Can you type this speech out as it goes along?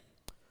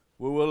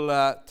We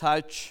will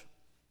touch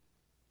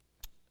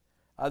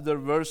other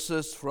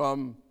verses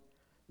from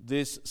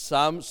this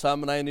Psalm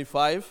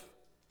 95.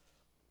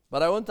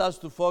 But I want us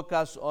to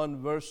focus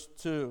on verse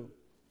 2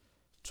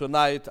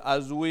 tonight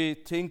as we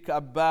think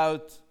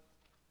about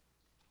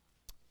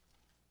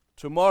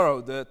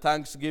tomorrow, the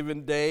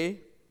Thanksgiving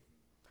Day,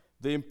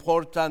 the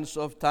importance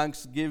of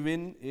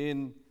Thanksgiving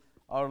in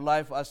our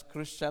life as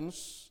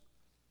Christians.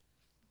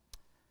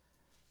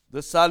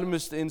 The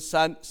psalmist in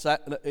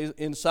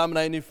Psalm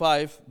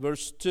 95,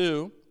 verse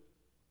 2,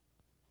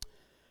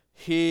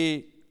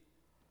 he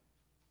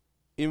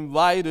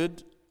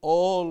invited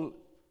all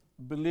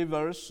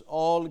believers,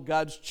 all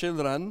God's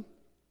children,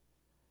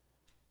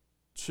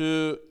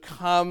 to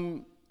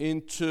come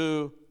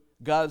into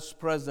God's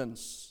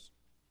presence.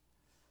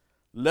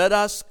 Let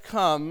us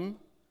come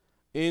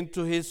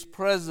into His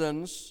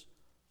presence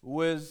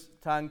with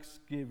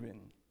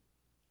thanksgiving.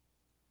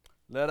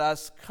 Let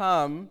us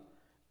come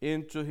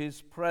into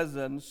His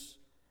presence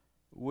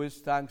with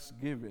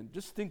thanksgiving.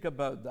 Just think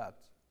about that.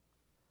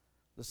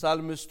 The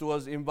psalmist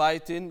was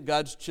inviting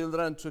God's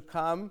children to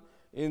come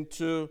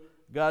into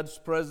God's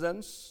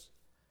presence,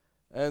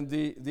 and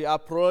the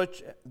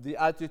approach, the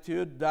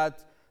attitude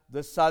that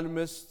the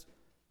psalmist,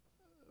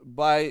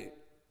 by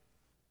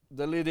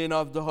the leading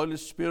of the Holy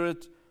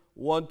Spirit,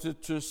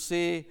 wanted to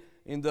see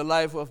in the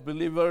life of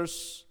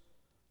believers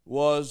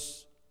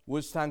was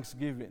with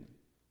thanksgiving.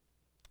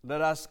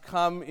 Let us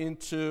come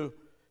into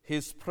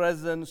His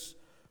presence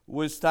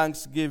with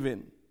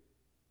thanksgiving.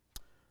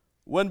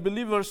 When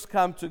believers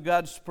come to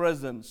God's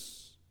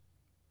presence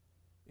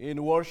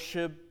in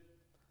worship,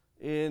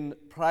 in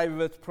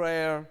private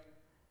prayer,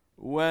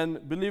 when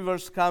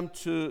believers come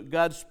to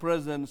God's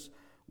presence,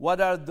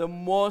 what are the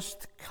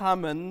most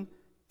common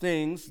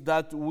things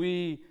that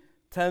we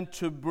tend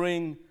to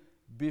bring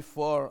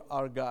before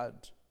our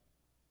God?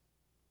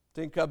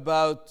 Think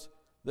about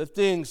the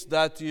things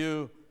that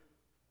you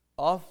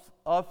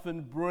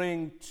often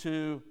bring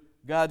to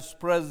God's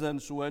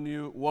presence when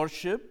you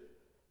worship.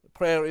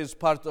 Prayer is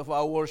part of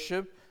our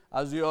worship.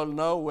 As you all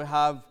know, we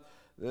have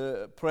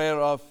prayer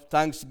of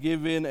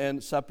thanksgiving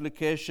and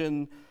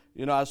supplication,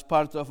 as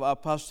part of our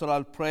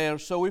pastoral prayer.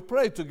 So we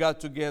pray to God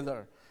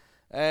together.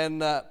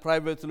 And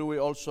privately we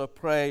also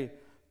pray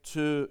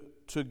to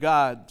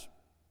God.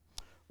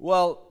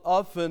 Well,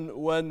 often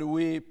when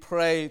we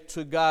pray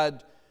to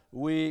God,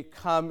 we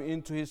come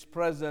into His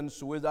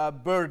presence with our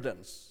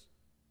burdens.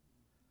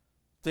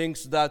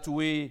 Things that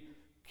we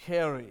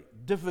carry,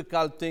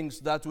 difficult things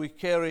that we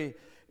carry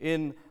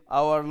in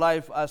our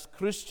life as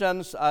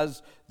Christians,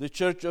 as the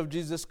Church of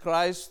Jesus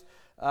Christ,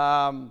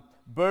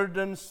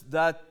 burdens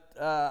that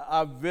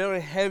are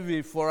very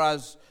heavy for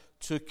us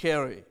to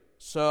carry.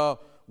 So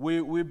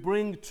we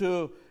bring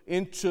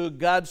into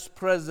God's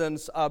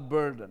presence our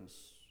burdens.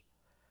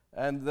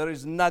 And there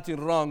is nothing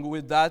wrong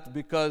with that,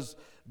 because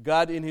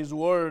God in His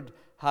Word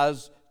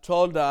has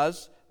told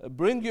us,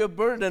 bring your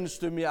burdens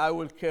to me, I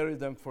will carry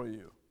them for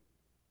you.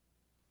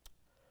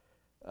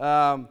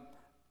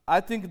 I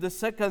think the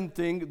second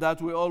thing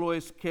that we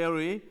always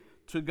carry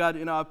to God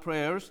in our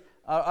prayers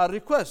are our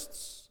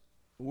requests.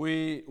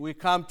 We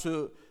come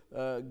to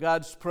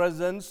God's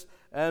presence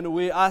and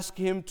we ask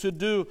Him to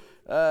do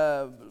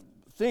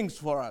things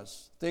for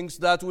us, things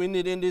that we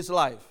need in this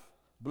life.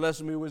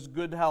 Bless me with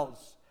good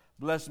health.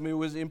 Bless me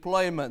with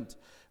employment.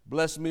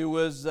 Bless me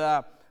with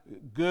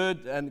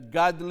good and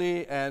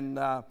godly and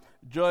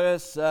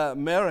joyous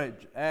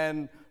marriage.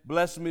 And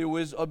bless me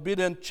with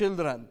obedient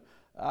children.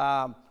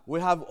 We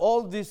have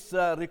all these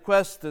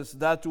requests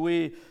that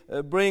we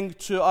bring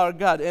to our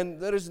God, and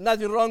there is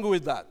nothing wrong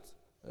with that.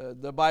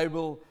 The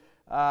Bible,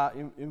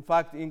 in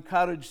fact,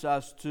 encourages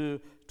us to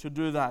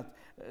do that.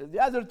 The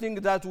other thing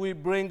that we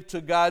bring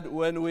to God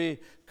when we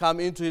come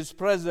into His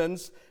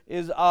presence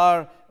is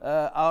our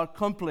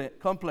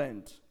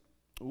complaint.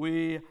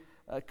 We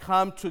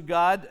come to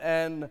God,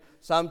 and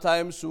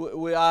sometimes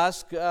we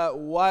ask,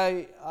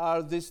 why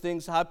are these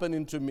things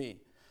happening to me?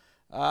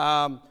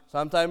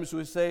 Sometimes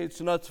we say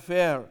it's not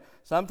fair.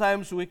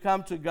 Sometimes we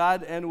come to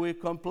God and we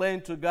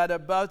complain to God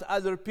about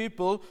other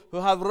people who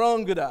have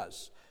wronged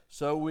us.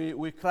 So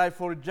we cry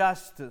for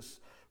justice.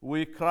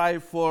 We cry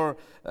for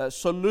a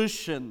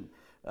solution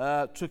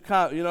to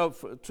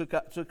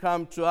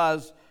come to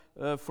us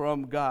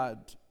from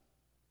God.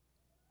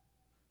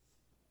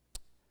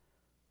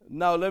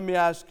 Now let me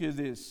ask you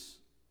this.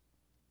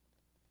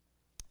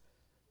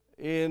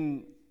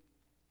 In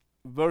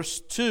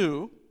verse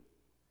 2,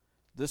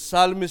 the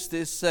psalmist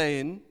is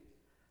saying,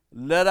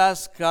 let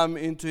us come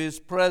into His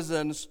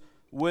presence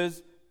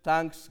with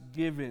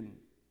thanksgiving.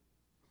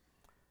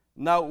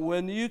 Now,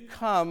 when you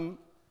come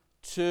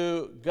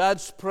to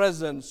God's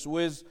presence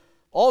with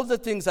all the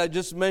things I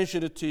just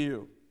mentioned to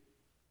you,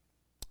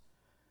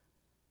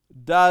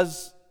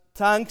 does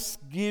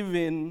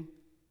thanksgiving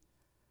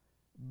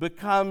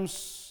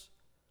becomes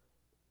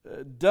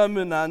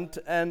dominant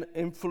and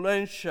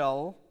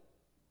influential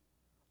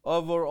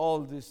over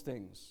all these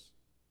things?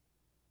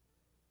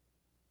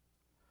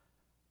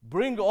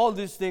 Bring all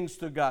these things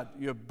to God,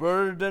 your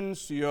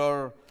burdens,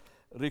 your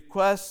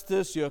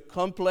requests, your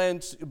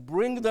complaints,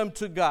 bring them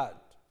to God.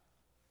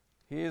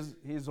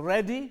 He's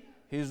ready,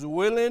 He's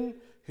willing,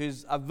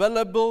 He's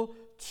available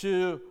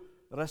to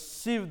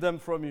receive them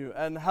from you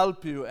and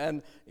help you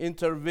and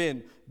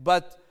intervene.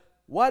 But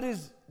what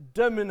is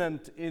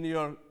dominant in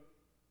your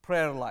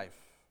prayer life?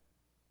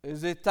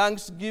 Is it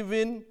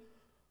thanksgiving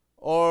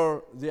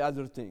or the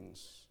other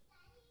things?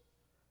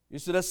 You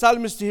see, the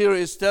psalmist here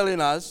is telling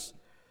us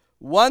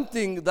one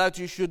thing that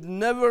you should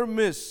never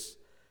miss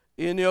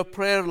in your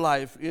prayer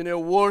life, in your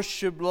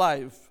worship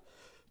life,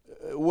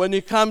 when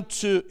you come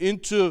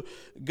into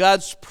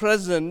God's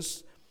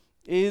presence,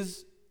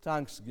 is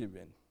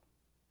thanksgiving.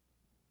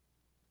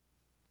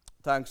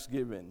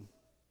 Thanksgiving.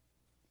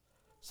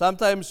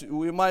 Sometimes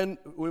we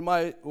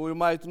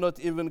might not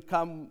even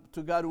come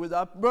to God with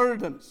our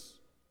burdens.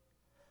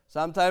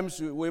 Sometimes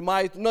we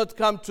might not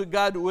come to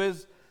God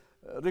with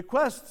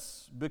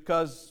requests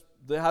because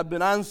they have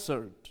been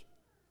answered.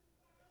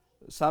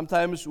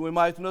 Sometimes we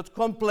might not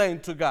complain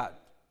to God.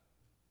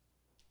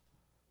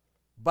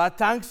 But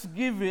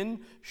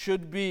thanksgiving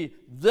should be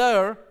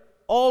there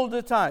all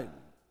the time.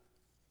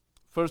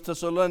 1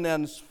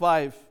 Thessalonians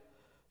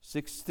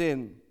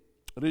 5:16.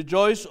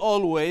 Rejoice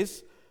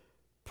always,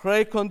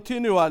 pray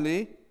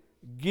continually,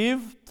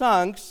 give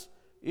thanks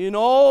in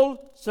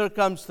all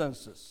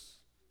circumstances.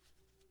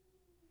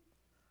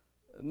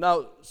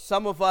 Now,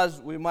 some of us,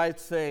 we might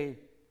say,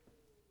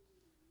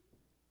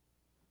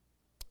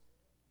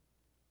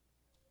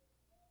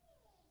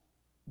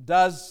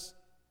 does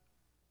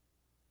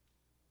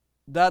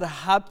that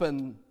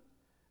happen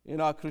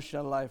in our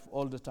Christian life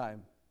all the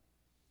time?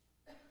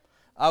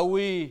 Are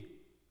we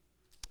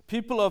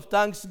people of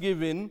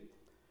thanksgiving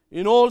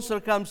in all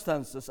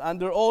circumstances,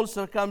 under all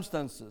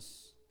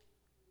circumstances?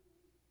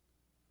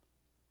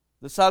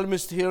 The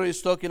psalmist here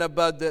is talking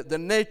about the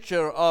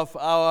nature of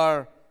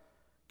our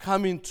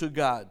coming to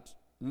God.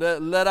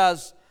 Let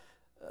us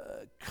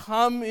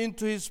come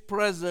into His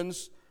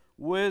presence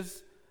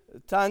with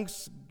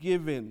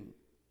thanksgiving.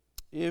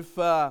 If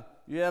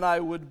you and I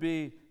would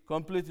be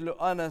completely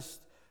honest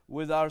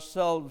with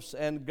ourselves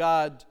and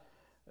God,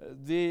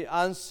 the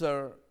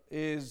answer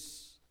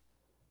is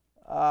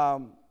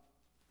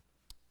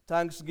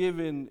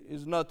thanksgiving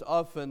is not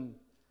often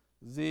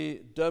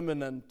the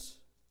dominant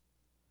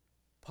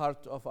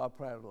part of our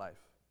prayer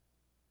life.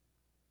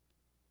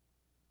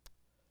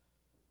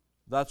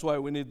 That's why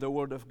we need the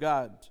Word of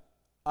God.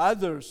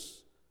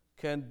 Others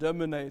can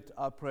dominate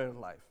our prayer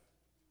life,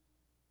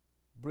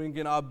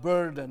 bringing our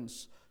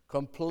burdens,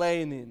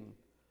 complaining,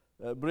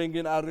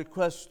 bringing our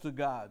requests to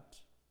God,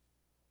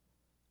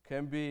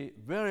 can be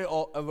very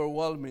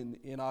overwhelming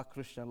in our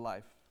Christian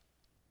life.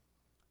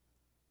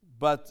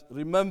 But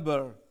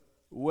remember,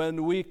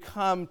 when we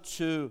come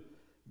to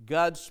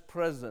God's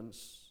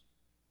presence,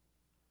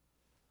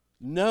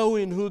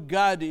 knowing who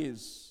God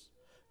is,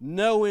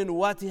 knowing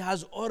what He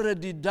has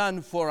already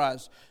done for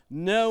us,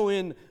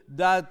 knowing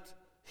that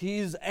He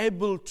is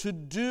able to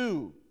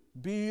do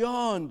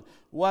beyond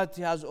what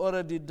He has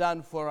already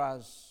done for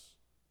us,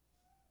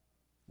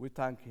 we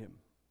thank Him.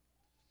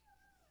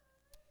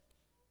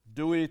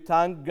 Do we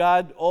thank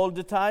God all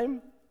the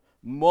time?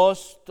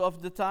 Most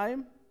of the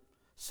time?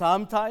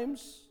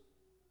 Sometimes?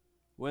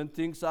 When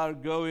things are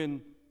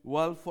going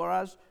well for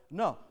us?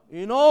 No,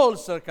 in all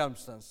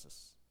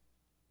circumstances.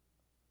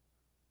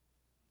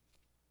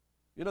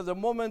 You know, the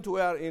moment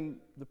we are in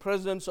the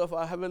presence of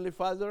our Heavenly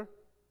Father,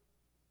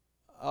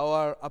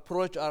 our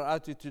approach, our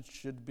attitude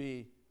should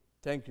be,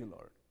 thank you,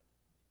 Lord.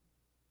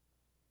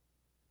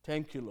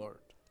 Thank you, Lord.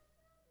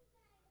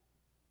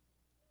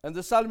 And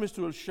the psalmist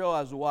will show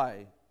us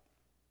why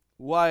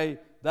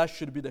that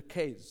should be the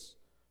case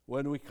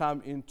when we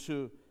come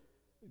into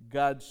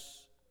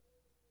God's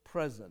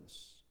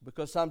presence.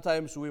 Because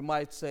sometimes we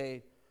might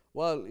say,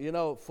 well, you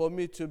know, for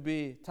me to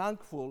be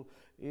thankful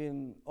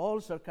in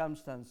all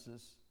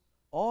circumstances,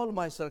 all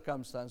my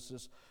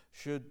circumstances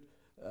should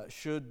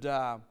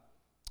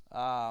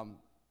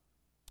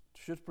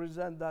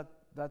present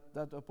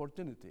that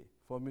opportunity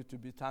for me to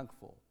be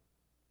thankful.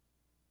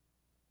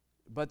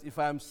 But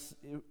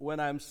when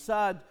I'm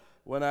sad,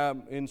 when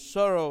I'm in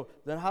sorrow,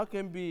 then how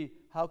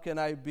can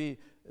I be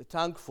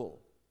thankful?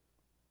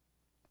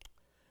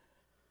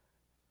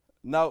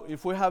 Now,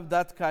 if we have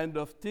that kind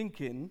of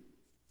thinking,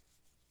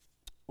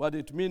 what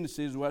it means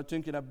is we're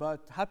thinking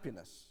about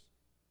happiness,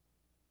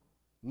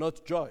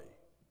 not joy.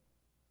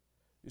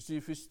 You see,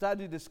 if you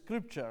study the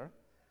Scripture,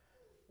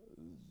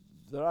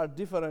 there are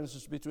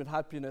differences between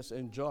happiness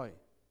and joy.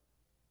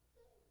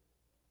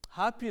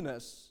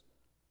 Happiness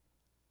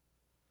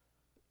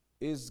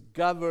is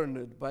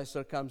governed by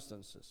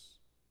circumstances.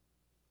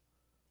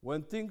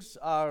 When things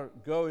are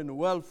going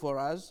well for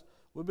us,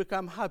 we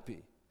become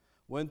happy.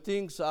 When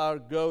things are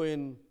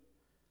going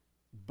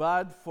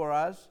bad for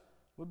us,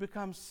 we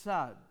become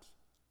sad.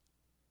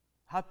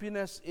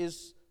 Happiness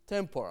is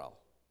temporal.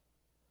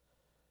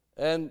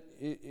 And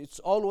it's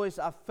always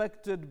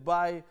affected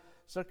by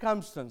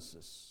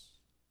circumstances,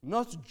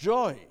 not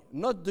joy,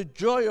 not the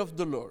joy of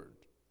the Lord.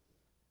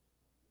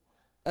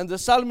 And the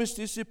psalmist,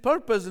 you see,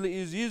 purposely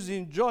is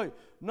using joy,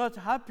 not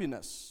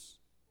happiness.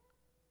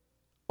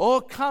 Oh,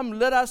 come,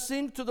 let us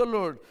sing to the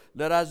Lord.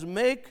 Let us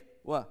make,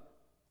 what?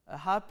 A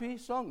happy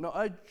song? No,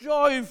 a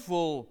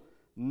joyful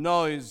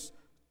noise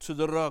to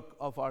the rock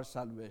of our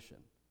salvation.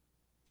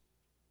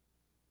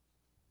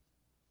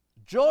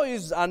 Joy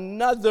is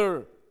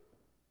another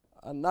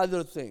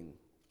thing.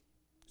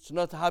 It's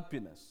not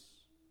happiness.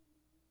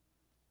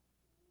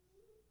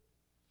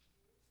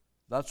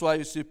 That's why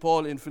you see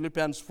Paul in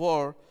Philippians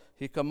 4,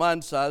 he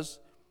commands us,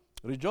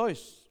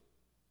 rejoice.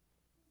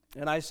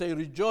 And I say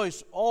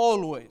rejoice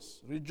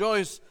always.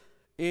 Rejoice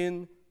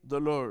in the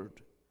Lord.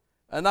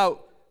 And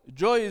now,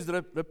 joy is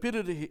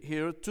repeated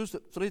here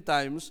 2-3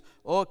 times.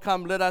 Oh,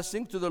 come, let us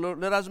sing to the Lord.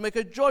 Let us make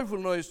a joyful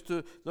noise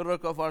to the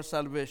rock of our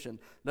salvation.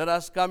 Let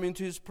us come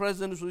into his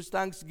presence with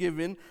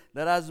thanksgiving.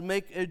 Let us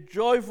make a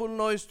joyful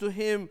noise to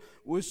him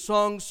with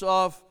songs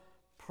of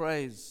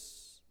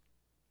praise.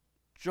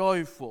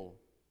 Joyful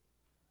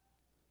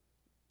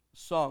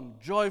song,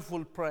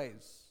 joyful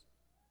praise.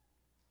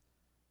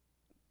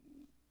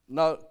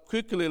 Now,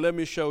 quickly, let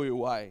me show you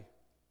why.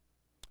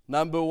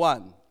 Number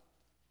one,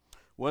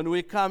 when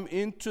we come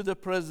into the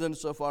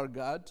presence of our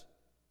God,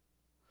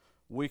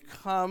 we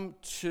come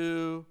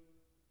to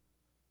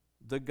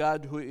the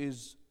God who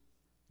is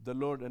the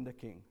Lord and the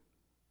King.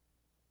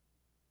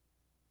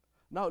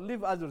 Now,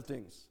 leave other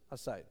things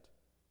aside.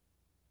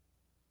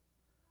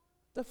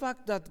 The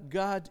fact that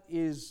God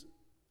is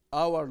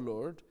our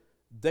Lord,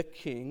 the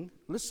King,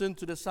 listen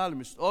to the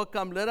psalmist. Oh,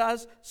 come, let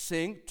us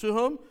sing to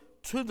whom?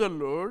 To the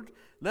Lord.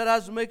 Let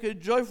us make a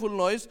joyful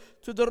noise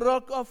to the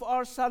rock of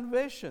our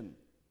salvation.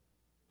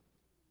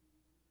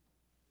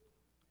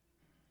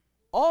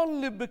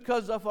 Only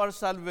because of our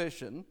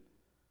salvation,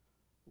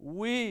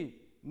 we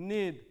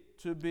need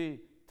to be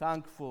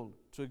thankful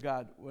to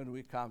God when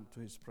we come to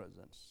his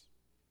presence.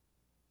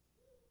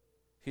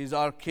 He's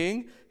our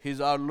King, he's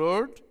our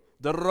Lord,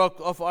 the rock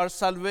of our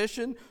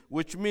salvation,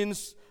 which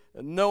means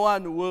no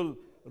one will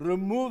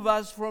remove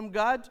us from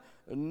God.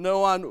 No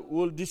one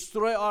will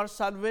destroy our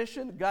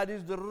salvation. God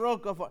is the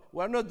rock of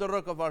we're not the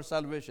rock of our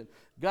salvation.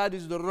 God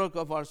is the rock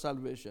of our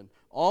salvation.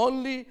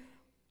 Only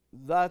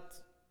that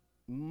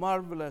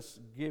marvelous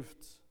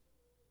gift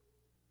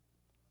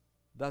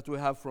that we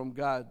have from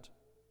God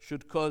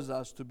should cause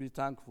us to be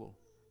thankful.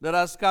 Let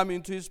us come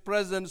into his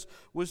presence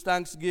with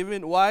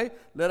thanksgiving. Why?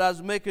 Let us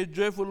make a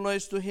joyful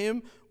noise to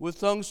him with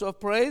songs of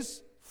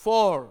praise.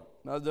 For,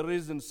 now the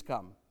reasons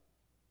come.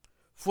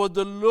 For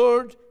the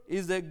Lord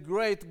is a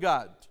great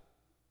God,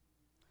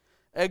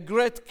 a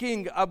great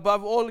King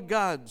above all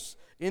gods.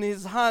 In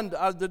his hand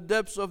are the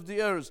depths of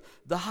the earth.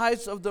 The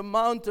heights of the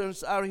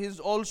mountains are his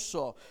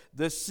also.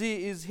 The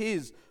sea is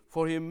his,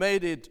 for he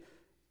made it,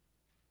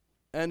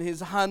 and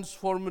his hands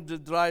formed the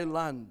dry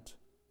land.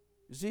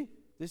 You see,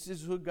 this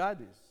is who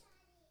God is.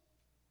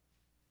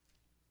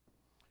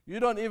 You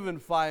don't even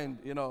find,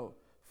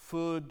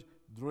 food,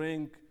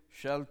 drink,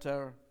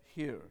 shelter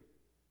here.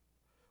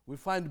 We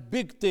find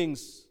big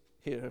things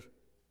here.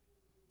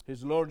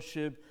 His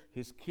lordship,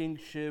 his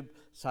kingship,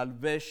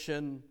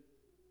 salvation.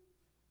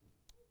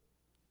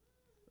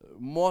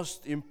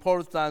 Most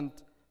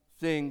important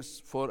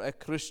things for a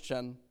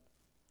Christian.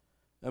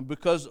 And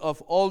because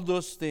of all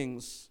those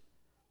things,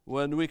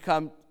 when we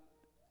come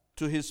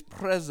to his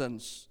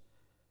presence,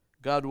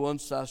 God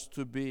wants us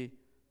to be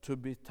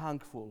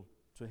thankful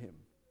to him.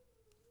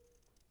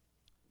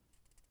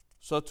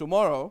 So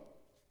tomorrow,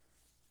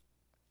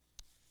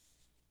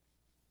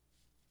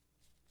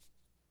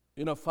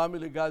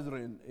 family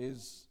gathering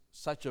is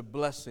such a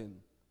blessing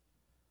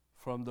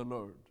from the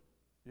Lord.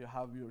 You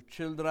have your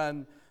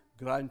children,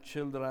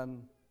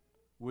 grandchildren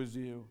with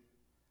you,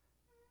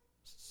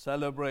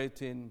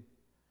 celebrating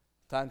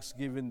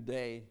Thanksgiving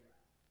Day.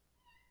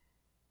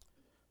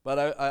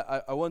 But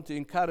I want to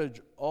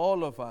encourage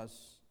all of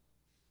us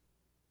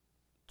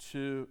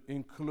to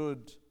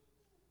include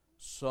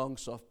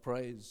songs of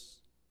praise,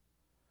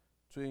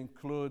 to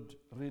include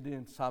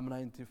reading Psalm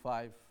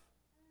 95,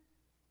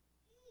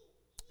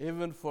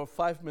 even for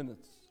 5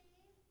 minutes.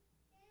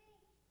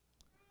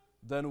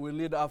 Then we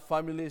lead our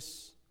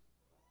families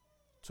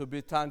to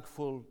be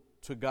thankful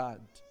to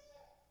God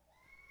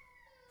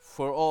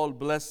for all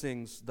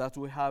blessings that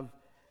we have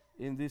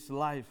in this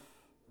life.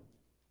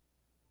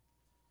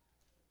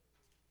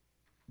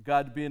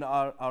 God being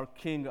our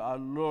King, our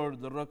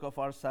Lord, the rock of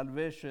our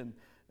salvation,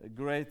 a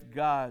great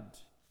God.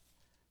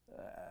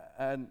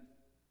 And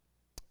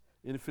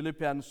in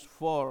Philippians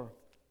 4,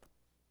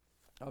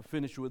 I'll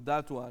finish with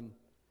that one,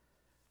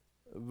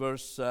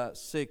 verse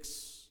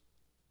 6.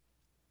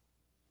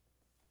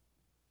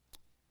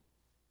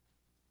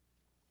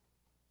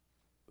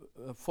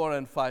 4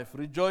 and 5.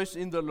 Rejoice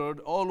in the Lord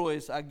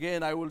always.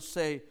 Again, I will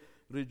say,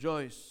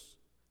 rejoice.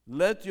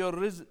 Let your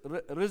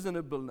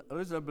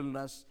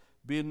reasonableness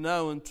be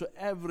known to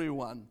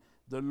everyone.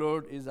 The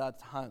Lord is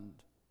at hand.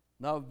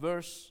 Now,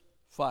 verse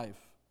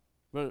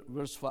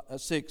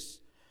 6.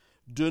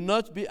 Do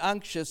not be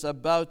anxious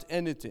about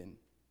anything,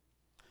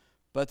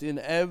 but in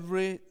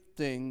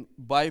everything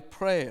by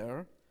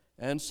prayer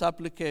and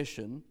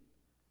supplication,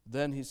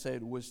 Then he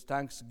said, with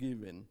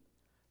thanksgiving,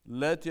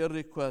 let your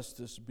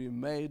requests be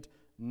made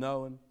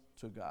known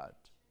to God.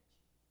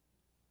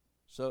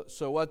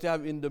 So what you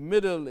have in the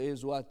middle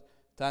is what?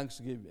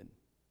 Thanksgiving.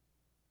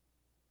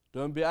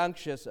 Don't be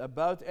anxious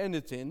about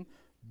anything,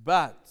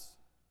 but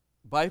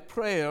by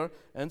prayer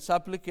and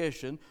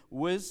supplication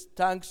with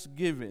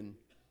thanksgiving,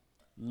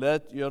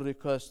 let your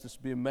requests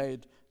be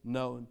made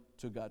known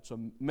to God. So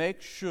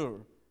make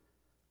sure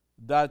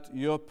that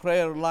your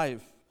prayer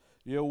life,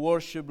 your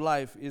worship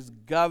life is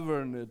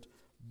governed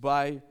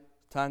by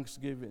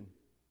thanksgiving.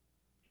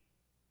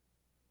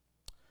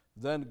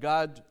 Then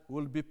God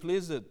will be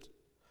pleased.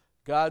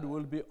 God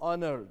will be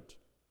honored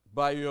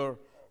by your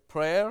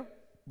prayer,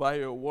 by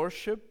your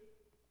worship,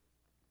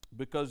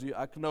 because you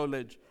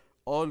acknowledge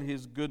all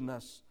His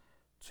goodness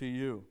to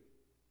you.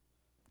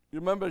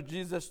 Remember,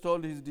 Jesus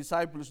told His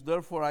disciples,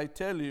 therefore I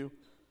tell you,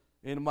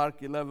 in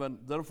Mark 11,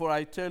 therefore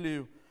I tell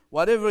you,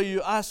 whatever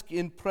you ask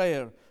in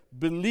prayer,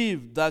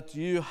 believe that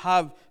you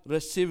have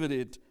received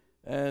it,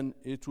 and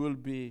it will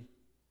be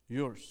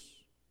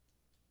yours.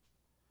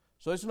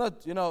 So it's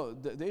not,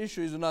 the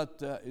issue is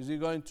not, is He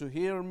going to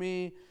hear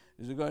me?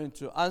 Is He going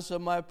to answer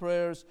my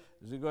prayers?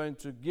 Is He going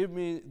to give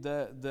me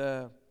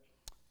the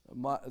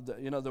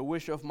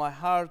wish of my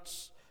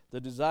hearts, the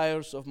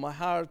desires of my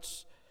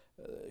hearts?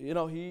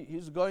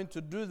 He's going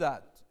to do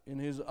that in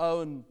His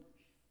own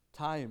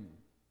time.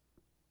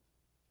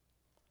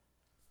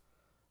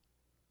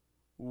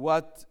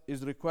 What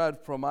is required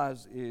from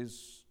us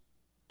is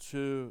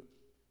to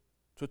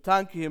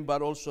thank Him,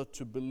 but also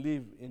to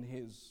believe in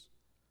His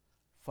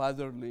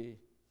fatherly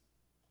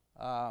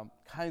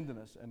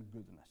kindness and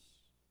goodness.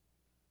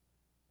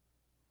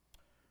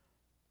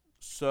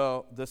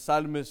 So the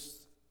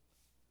psalmist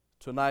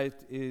tonight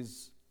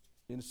is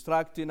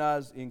instructing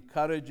us,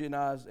 encouraging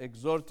us,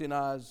 exhorting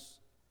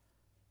us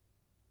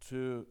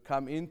to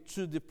come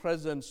into the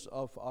presence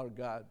of our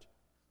God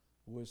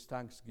with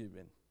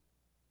thanksgiving.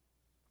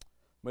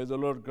 May the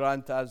Lord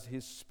grant us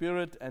His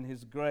Spirit and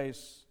His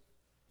grace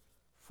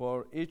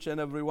for each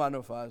and every one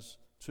of us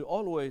to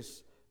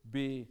always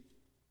be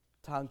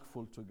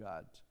thankful to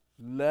God.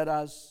 Let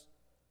us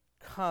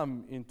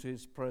come into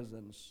His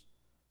presence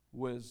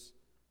with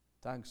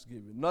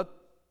thanksgiving. Not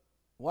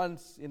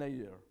once in a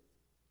year.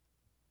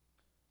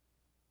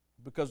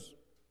 Because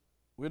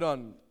we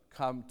don't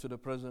come to the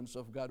presence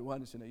of God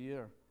once in a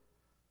year.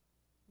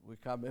 We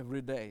come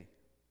every day.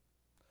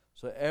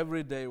 So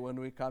every day when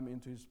we come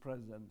into His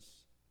presence,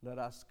 let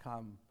us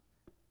come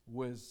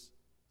with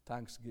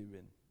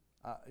thanksgiving.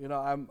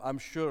 I'm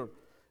sure,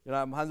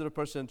 I'm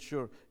 100%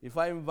 sure. If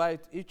I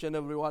invite each and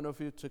every one of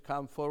you to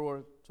come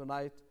forward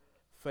tonight,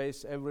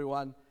 face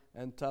everyone,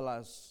 and tell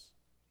us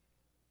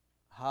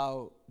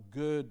how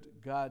good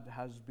God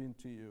has been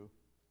to you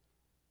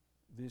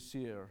this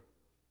year,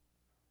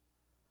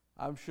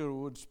 I'm sure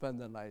we would spend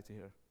the night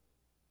here.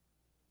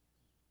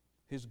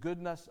 His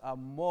goodness are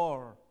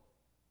more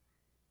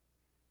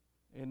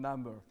in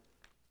number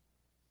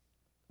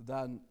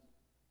than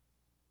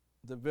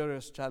the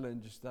various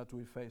challenges that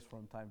we face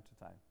from time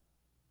to time.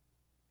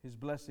 His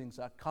blessings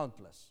are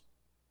countless.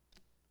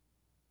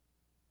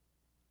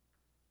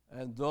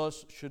 And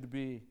those should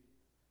be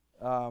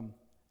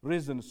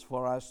reasons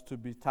for us to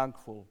be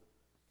thankful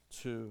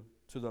to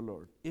the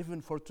Lord. Even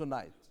for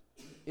tonight,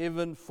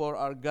 even for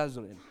our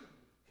gathering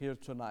here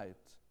tonight,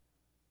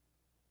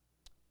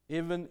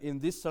 even in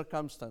these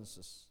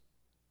circumstances,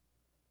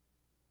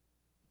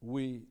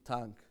 we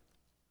thank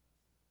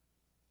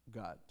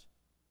God.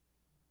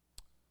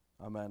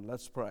 Amen.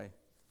 Let's pray.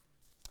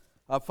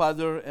 Our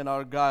Father and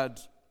our God,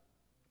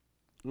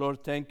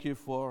 Lord, thank you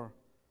for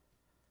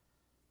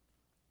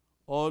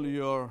all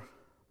your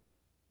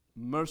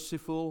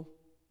merciful,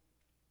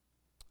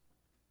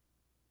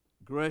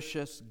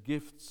 gracious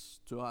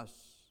gifts to us.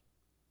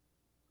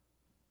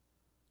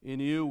 In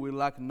you we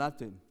lack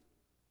nothing.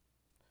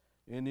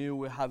 In you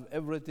we have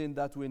everything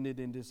that we need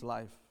in this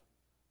life.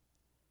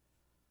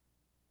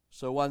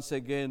 So once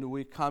again,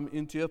 we come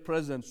into your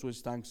presence with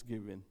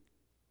thanksgiving,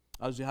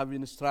 as you have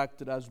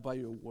instructed us by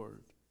your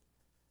word.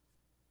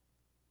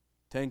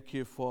 Thank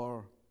you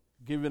for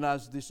giving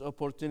us this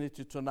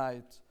opportunity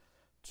tonight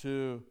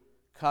to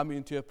come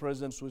into your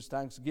presence with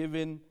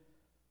thanksgiving,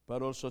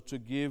 but also to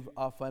give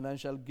our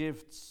financial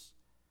gifts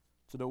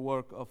to the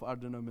work of our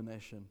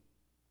denomination.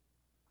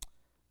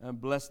 And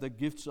bless the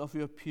gifts of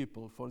your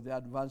people for the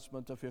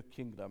advancement of your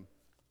kingdom.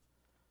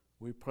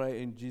 We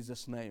pray in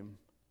Jesus' name.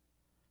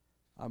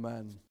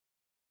 Amen.